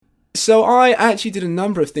So I actually did a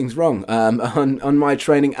number of things wrong on my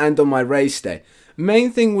training and on my race day.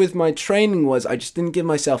 Main thing with my training was I just didn't give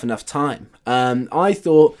myself enough time. I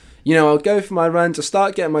thought, I'll go for my runs, I'll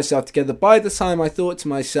start getting myself together. By the time I thought to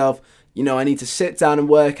myself, I need to sit down and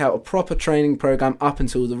work out a proper training program up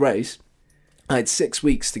until the race, I had 6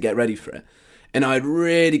 weeks to get ready for it. And I'd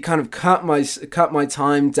really kind of cut my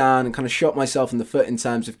time down and kind of shot myself in the foot in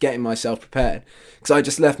terms of getting myself prepared. Because I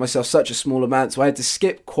just left myself such a small amount, so I had to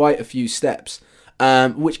skip quite a few steps,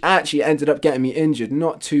 which actually ended up getting me injured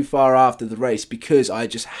not too far after the race because I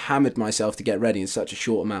just hammered myself to get ready in such a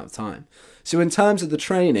short amount of time. So in terms of the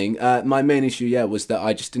training, my main issue, was that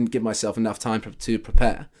I just didn't give myself enough time to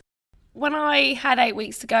prepare. When I had 8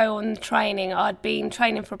 weeks to go on training, I'd been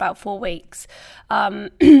training for about 4 weeks,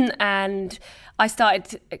 and I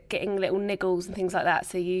started getting little niggles and things like that.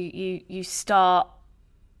 So you start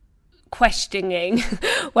questioning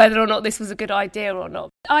whether or not this was a good idea or not.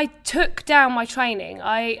 I took down my training.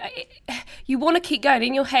 You want to keep going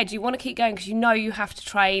in your head. You want to keep going because you have to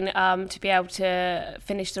train to be able to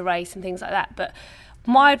finish the race and things like that. But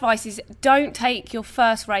my advice is don't take your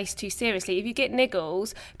first race too seriously. If you get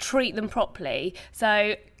niggles, treat them properly.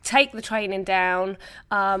 So take the training down,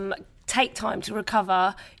 take time to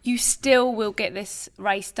recover. You still will get this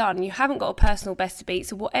race done. You haven't got a personal best to beat,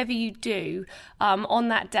 so whatever you do on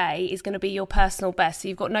that day is going to be your personal best. So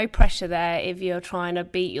you've got no pressure there if you're trying to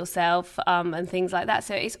beat yourself and things like that.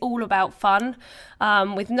 So it's all about fun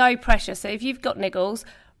with no pressure. So if you've got niggles,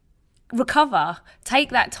 recover, take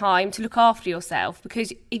that time to look after yourself,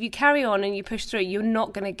 because if you carry on and you push through, you're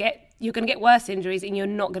going to get worse injuries and you're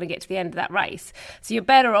not going to get to the end of that race. So you're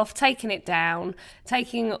better off taking it down,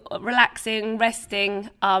 relaxing, resting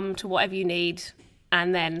to whatever you need,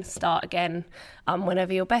 and then start again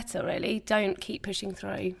whenever you're better, really. Don't keep pushing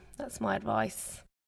through. That's my advice.